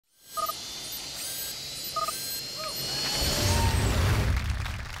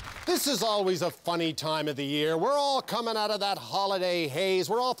This is always a funny time of the year. We're all coming out of that holiday haze.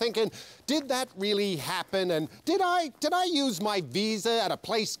 We're all thinking, did that really happen? And did I use my visa at a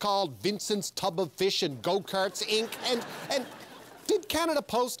place called Vincent's Tub of Fish and Go-Karts, Inc.? And did Canada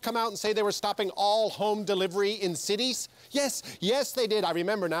Post come out and say they were stopping all home delivery in cities? Yes, they did. I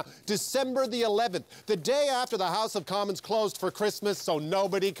remember now. December the 11th, the day after the House of Commons closed for Christmas, so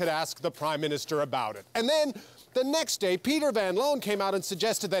nobody could ask the Prime Minister about it. And then the next day, Peter Van Loan came out and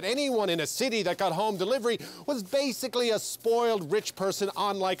suggested that anyone in a city that got home delivery was basically a spoiled rich person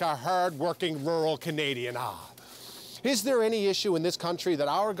on like a hard-working rural Canadian. Is there any issue in this country that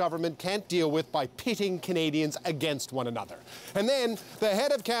our government can't deal with by pitting Canadians against one another? And then the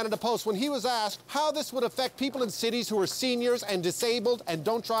head of Canada Post, when he was asked how this would affect people in cities who are seniors and disabled and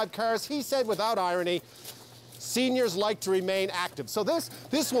don't drive cars, he said without irony, seniors like to remain active. So this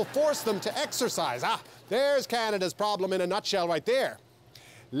will force them to exercise. There's Canada's problem in a nutshell right there.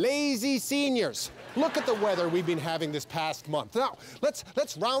 Lazy seniors. Look at the weather we've been having this past month. Now,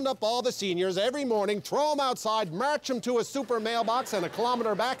 let's round up all the seniors every morning, throw them outside, march them to a super mailbox and a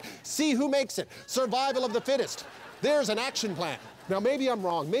kilometer back, see who makes it. Survival of the fittest. There's an action plan. Now, maybe I'm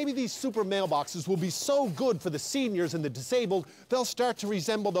wrong. Maybe these super mailboxes will be so good for the seniors and the disabled, they'll start to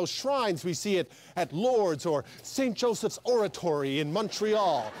resemble those shrines we see at Lourdes or St. Joseph's Oratory in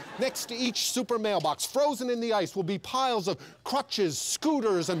Montreal. Next to each super mailbox, frozen in the ice, will be piles of crutches,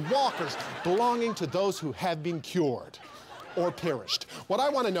 scooters, and walkers belonging to those who have been cured or perished. What I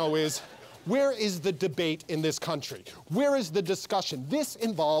want to know is, where is the debate in this country? Where is the discussion? This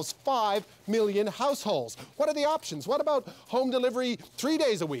involves 5 million households. What are the options? What about home delivery 3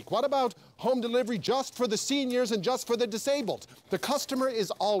 days a week? What about home delivery just for the seniors and just for the disabled? The customer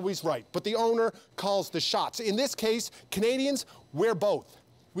is always right, but the owner calls the shots. In this case, Canadians, we're both.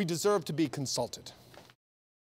 We deserve to be consulted.